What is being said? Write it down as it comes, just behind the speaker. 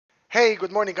Hey,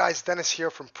 good morning guys. Dennis here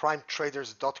from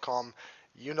primetraders.com.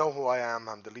 You know who I am.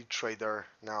 I'm the lead trader.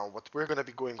 Now, what we're going to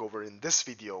be going over in this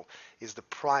video is the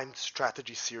Prime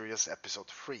Strategy Series episode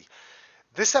 3.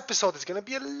 This episode is going to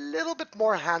be a little bit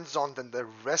more hands-on than the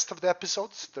rest of the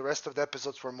episodes. The rest of the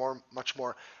episodes were much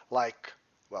more like,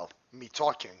 well, me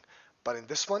talking. But in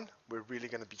this one, we're really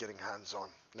going to be getting hands-on.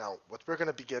 Now, what we're going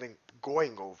to be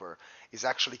going over is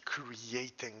actually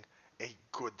creating a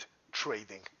good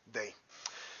trading day.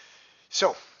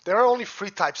 So there are only three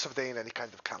types of day in any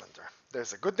kind of calendar.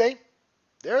 There's a good day,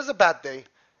 there's a bad day,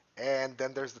 and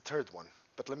then there's the third one.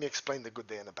 But let me explain the good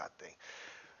day and the bad day.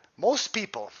 Most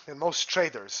people and most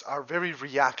traders are very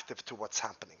reactive to what's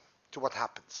happening, to what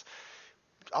happens.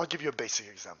 I'll give you a basic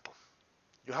example.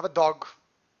 You have a dog,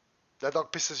 that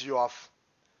dog pisses you off,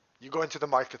 you go into the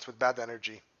markets with bad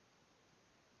energy,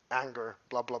 anger,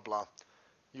 blah, blah, blah.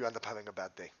 You end up having a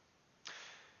bad day.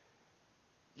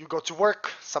 You go to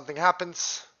work, something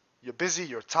happens, you're busy,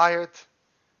 you're tired,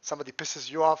 somebody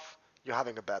pisses you off, you're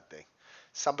having a bad day.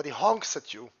 Somebody honks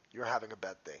at you, you're having a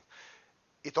bad day.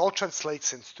 It all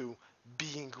translates into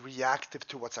being reactive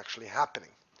to what's actually happening.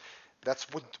 That's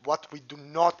what we do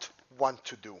not want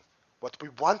to do. What we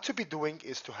want to be doing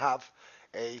is to have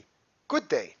a good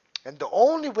day. And the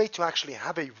only way to actually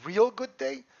have a real good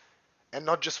day and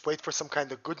not just wait for some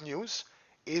kind of good news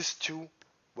is to,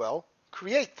 well,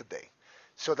 create the day.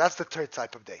 So that's the third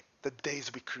type of day, the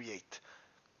days we create.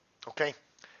 Okay?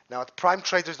 Now at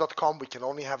primetraders.com, we can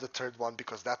only have the third one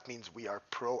because that means we are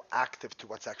proactive to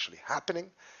what's actually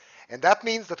happening. And that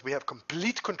means that we have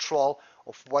complete control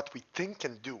of what we think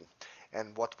and do.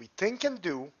 And what we think and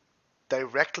do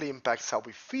directly impacts how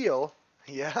we feel,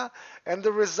 yeah, and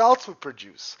the results we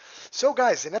produce. So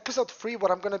guys, in episode 3, what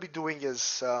I'm going to be doing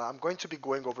is I'm going to be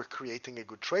going over creating a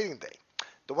good trading day.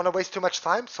 Don't want to waste too much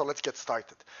time, so let's get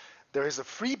started. There is a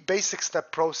 3 basic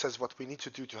step process what we need to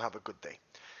do to have a good day.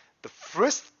 The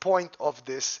first point of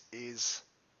this is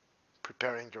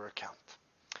preparing your account.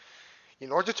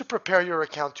 In order to prepare your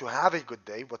account to have a good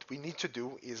day, what we need to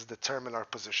do is determine our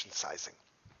position sizing.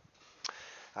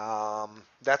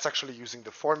 That's actually using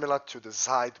the formula to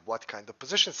decide what kind of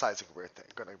position sizing we're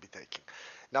going to be taking.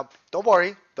 Now, don't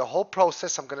worry, the whole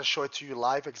process, I'm going to show it to you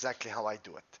live exactly how I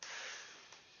do it.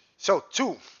 So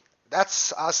 2,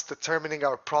 that's us determining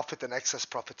our profit and excess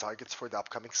profit targets for the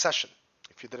upcoming session.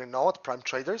 If you didn't know it, Prime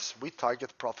Traders, we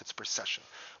target profits per session.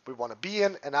 We want to be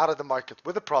in and out of the market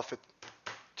with a profit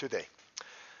today.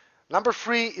 Number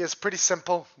 3 is pretty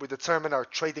simple. We determine our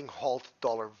trading halt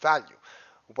dollar value.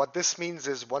 What this means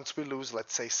is once we lose,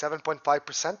 let's say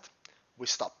 7.5%, we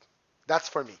stop. That's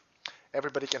for me.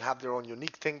 Everybody can have their own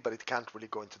unique thing, but it can't really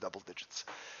go into double digits.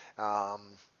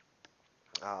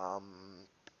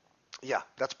 Yeah,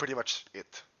 that's pretty much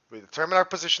it. We determine our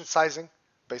position sizing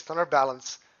based on our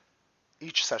balance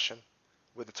each session.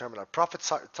 We determine our profit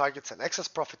targets and excess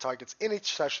profit targets in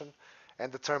each session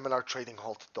and determine our trading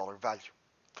halt dollar value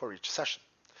for each session.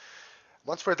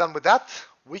 Once we're done with that,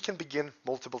 we can begin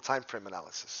multiple time frame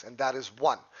analysis. And that is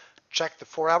 1, check the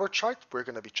 4-hour chart. We're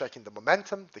going to be checking the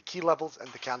momentum, the key levels, and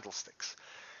the candlesticks.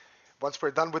 Once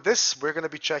we're done with this, we're going to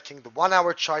be checking the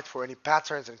 1-hour chart for any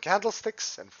patterns and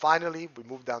candlesticks. And finally, we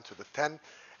move down to the 10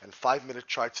 and 5-minute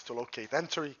charts to locate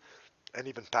entry and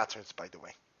even patterns, by the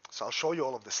way. So I'll show you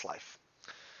all of this live.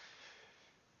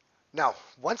 Now,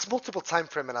 once multiple time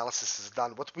frame analysis is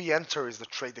done, what we enter is the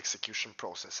trade execution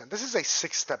process. And this is a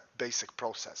 6-step basic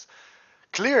process.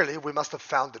 Clearly, we must have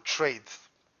found the trade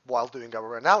while doing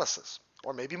our analysis,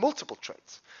 or maybe multiple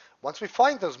trades. Once we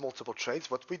find those multiple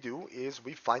trades, what we do is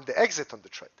we find the exit on the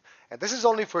trade. And this is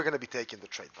only if we're going to be taking the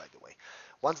trade, by the way.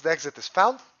 Once the exit is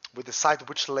found, we decide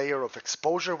which layer of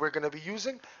exposure we're going to be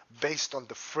using based on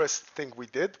the first thing we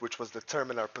did, which was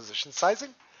determine our position sizing.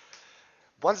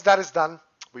 Once that is done,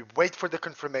 we wait for the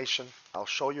confirmation. I'll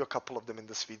show you a couple of them in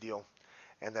this video.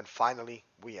 And then finally,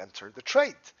 we enter the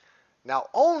trade. Now,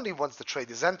 only once the trade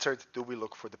is entered do we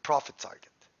look for the profit target.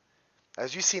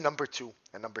 As you see, number 2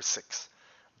 and number 6.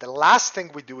 The last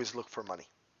thing we do is look for money.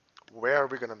 Where are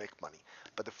we going to make money?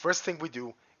 But the first thing we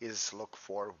do is look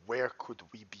for where could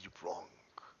we be wrong.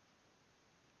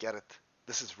 Get it?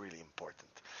 This is really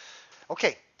important.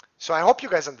 Okay, so I hope you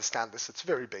guys understand this. It's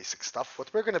very basic stuff.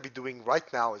 What we're going to be doing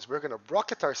right now is we're going to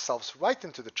rocket ourselves right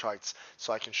into the charts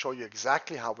so I can show you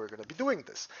exactly how we're going to be doing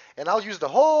this. And I'll use the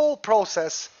whole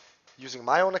process using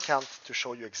my own account to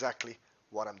show you exactly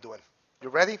what I'm doing. You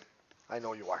ready? I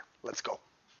know you are. Let's go.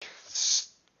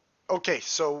 Okay,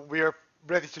 so we're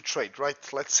ready to trade, right?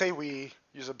 Let's say we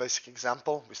use a basic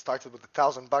example. We started with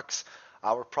 $1,000.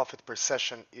 Our profit per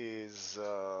session is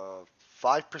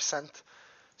 5%.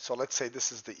 So let's say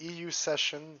this is the EU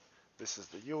session. This is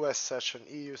the US session,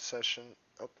 EU session,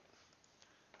 oh,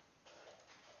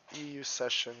 EU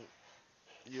session,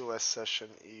 US session,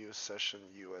 EU session,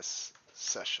 US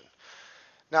session.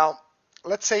 Now,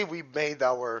 let's say we made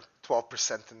our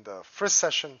 12% in the first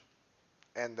session,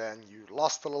 and then you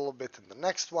lost a little bit in the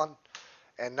next one,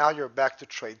 and now you're back to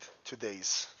trade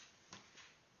today's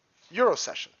Euro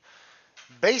session.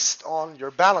 Based on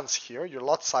your balance here, your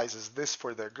lot size is this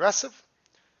for the aggressive,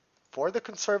 for the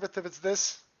conservative it's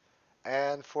this,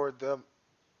 and for the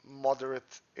moderate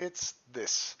it's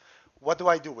this. What do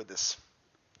I do with this?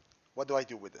 What do I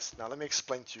do with this? Now let me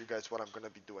explain to you guys what I'm going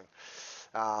to be doing.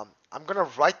 I'm going to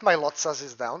write my lot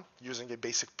sizes down using a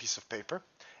basic piece of paper,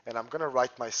 and I'm going to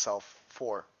write myself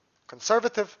for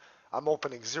conservative, I'm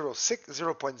opening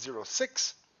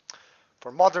 0.06.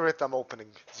 For moderate, I'm opening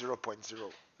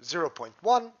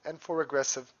 0.1, and for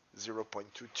aggressive,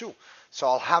 0.22. So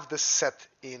I'll have this set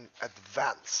in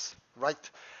advance, right?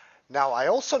 Now, I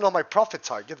also know my profit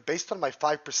target. Based on my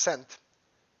 5%,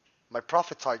 my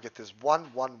profit target is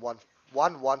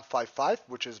 1155,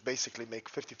 which is basically make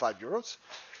 55 euros.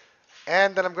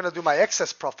 And then I'm going to do my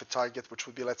excess profit target, which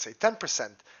would be, let's say,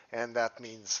 10%, and that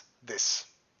means this.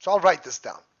 So I'll write this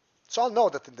down. So I'll know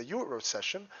that in the Euro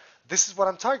session, this is what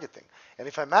I'm targeting. And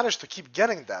if I manage to keep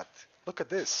getting that, look at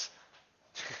this.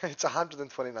 It's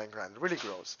 129 grand. It really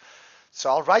grows. So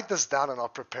I'll write this down and I'll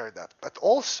prepare that. But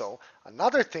also,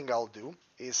 another thing I'll do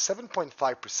is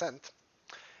 7.5%,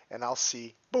 and I'll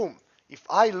see, boom, if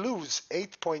I lose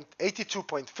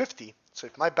 82.50, so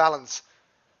if my balance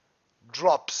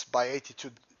drops by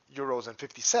 82 euros and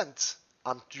 50 cents,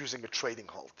 I'm using a trading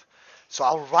halt. So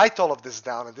I'll write all of this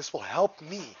down, and this will help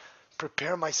me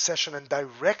prepare my session and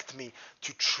direct me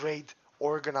to trade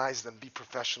organized and be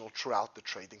professional throughout the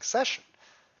trading session.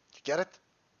 You get it?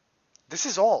 This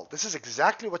is all. This is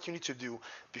exactly what you need to do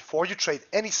before you trade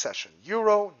any session,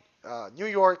 Euro, New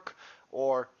York,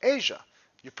 or Asia.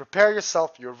 You prepare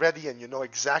yourself, you're ready, and you know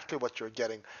exactly what you're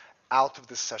getting out of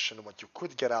this session and what you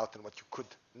could get out and what you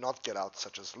could not get out,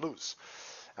 such as lose.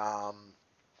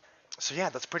 So yeah,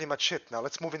 that's pretty much it. Now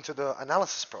let's move into the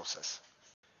analysis process.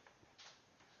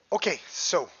 Okay,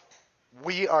 so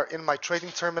we are in my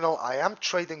trading terminal. I am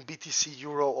trading BTC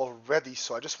Euro already,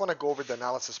 so I just want to go over the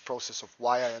analysis process of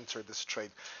why I entered this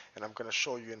trade, and I'm going to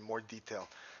show you in more detail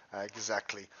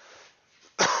exactly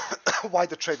why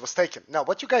the trade was taken. Now,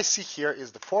 what you guys see here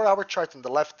is the 4-hour chart on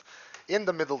the left, in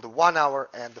the middle the 1 hour,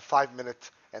 and the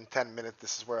 5-minute and 10-minute.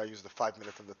 This is where I use the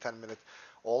 5-minute and the 10-minute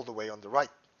all the way on the right.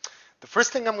 The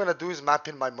first thing I'm going to do is map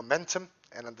in my momentum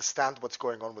and understand what's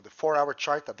going on with the 4-hour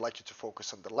chart. I'd like you to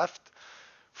focus on the left.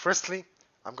 Firstly,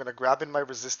 I'm going to grab in my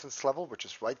resistance level, which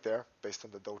is right there based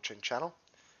on the Dow chain channel.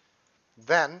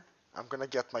 Then I'm going to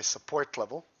get my support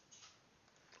level,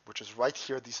 which is right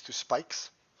here, these two spikes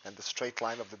and the straight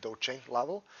line of the Dow chain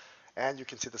level. And you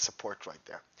can see the support right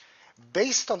there.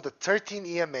 Based on the 13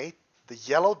 EMA, the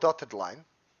yellow dotted line,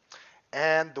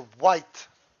 and the white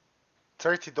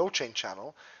 30 Dow chain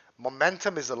channel,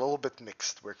 momentum is a little bit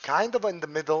mixed. We're kind of in the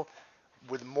middle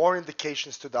with more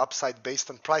indications to the upside based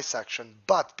on price action,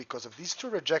 but because of these two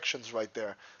rejections right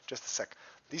there, just a sec,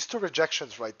 these two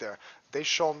rejections right there, they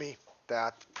show me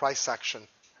that price action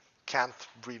can't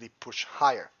really push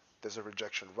higher. There's a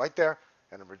rejection right there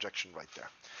and a rejection right there.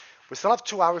 We still have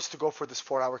 2 hours to go for this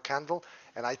 4-hour candle,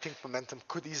 and I think momentum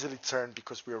could easily turn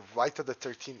because we're right at the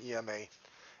 13 EMA,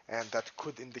 and that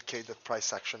could indicate that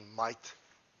price action might,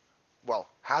 well,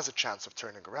 has a chance of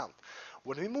turning around.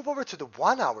 When we move over to the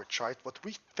 1-hour chart, what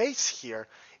we face here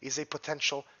is a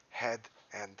potential head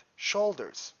and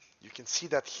shoulders. You can see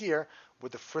that here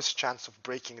with the first chance of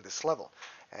breaking this level.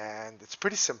 And it's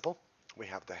pretty simple. We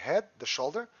have the head, the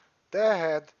shoulder, the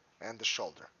head, and the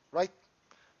shoulder. Right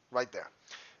there.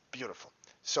 Beautiful.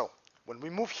 So when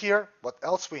we move here, what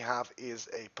else we have is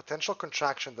a potential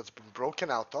contraction that's been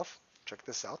broken out of. Check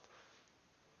this out.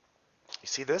 You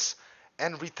see this?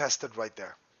 And retested right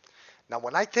there. Now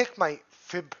when I take my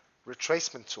fib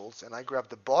retracement tools and I grab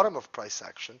the bottom of price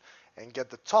action and get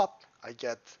the top, I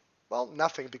get, well,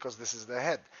 nothing because this is the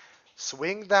head.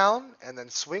 Swing down and then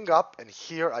swing up, and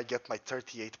here I get my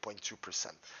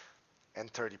 38.2%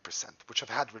 and 30%, which have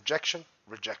had rejection.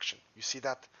 You see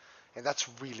that? And that's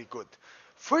really good.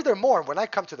 Furthermore, when I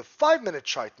come to the 5-minute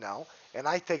chart now and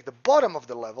I take the bottom of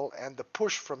the level and the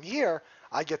push from here,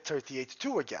 I get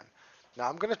 38.2 again. Now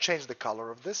I'm going to change the color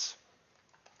of this,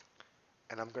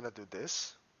 and I'm going to do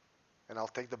this, and I'll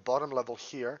take the bottom level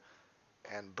here,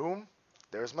 and boom,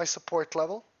 there's my support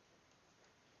level.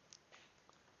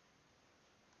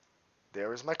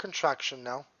 There is my contraction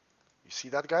now. You see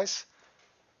that, guys?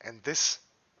 And this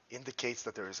indicates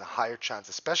that there is a higher chance,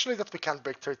 especially that we can't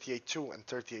break 38.2 and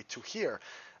 38.2 here.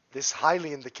 This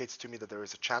highly indicates to me that there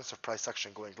is a chance of price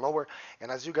action going lower.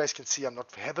 And as you guys can see, I'm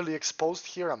not heavily exposed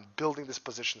here. I'm building this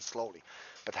position slowly.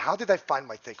 But how did I find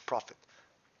my take profit?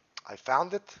 I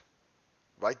found it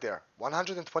right there,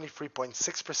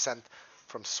 123.6%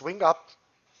 from swing up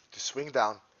to swing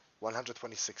down,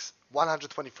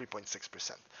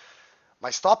 123.6%. My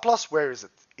stop loss, where is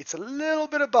it? It's a little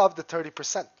bit above the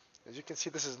 30%. As you can see,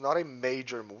 this is not a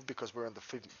major move because we're on the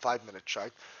 5-minute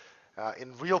chart.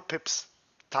 In real pips,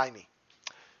 tiny.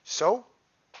 So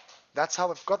that's how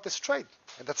I've got this trade.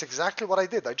 And that's exactly what I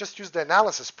did. I just used the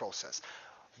analysis process.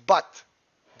 But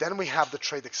then we have the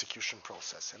trade execution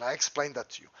process. And I explained that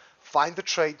to you. Find the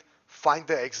trade, find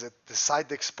the exit, decide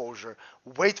the exposure,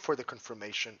 wait for the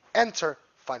confirmation, enter,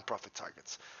 find profit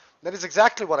targets. That is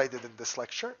exactly what I did in this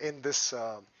lecture,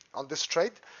 on this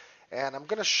trade. And I'm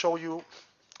going to show you,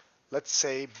 let's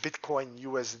say, Bitcoin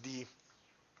USD.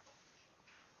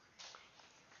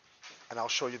 And I'll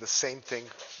show you the same thing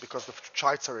because the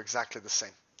charts are exactly the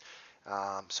same.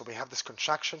 So we have this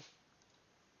contraction.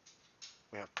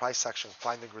 We have price action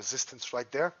finding resistance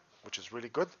right there, which is really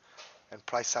good. And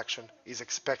price action is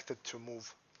expected to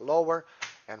move lower.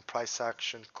 And price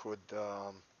action could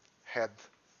head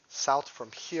south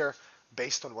from here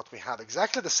based on what we have.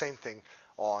 Exactly the same thing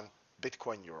on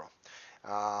Bitcoin Euro.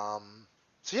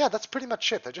 So yeah, that's pretty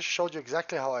much it. I just showed you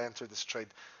exactly how I entered this trade.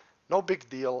 No big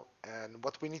deal. And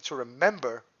what we need to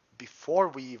remember before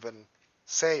we even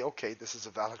say, okay, this is a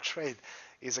valid trade,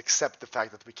 is accept the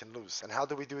fact that we can lose. And how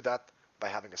do we do that? By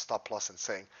having a stop loss and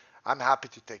saying, I'm happy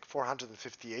to take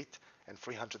 458 and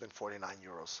 349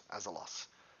 euros as a loss,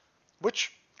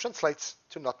 which translates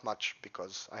to not much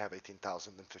because I have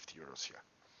 18,050 euros here.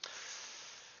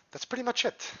 That's pretty much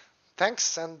it.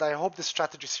 Thanks, and I hope this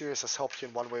strategy series has helped you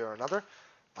in one way or another.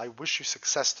 I wish you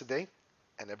success today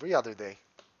and every other day.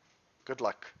 Good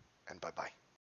luck, and bye-bye.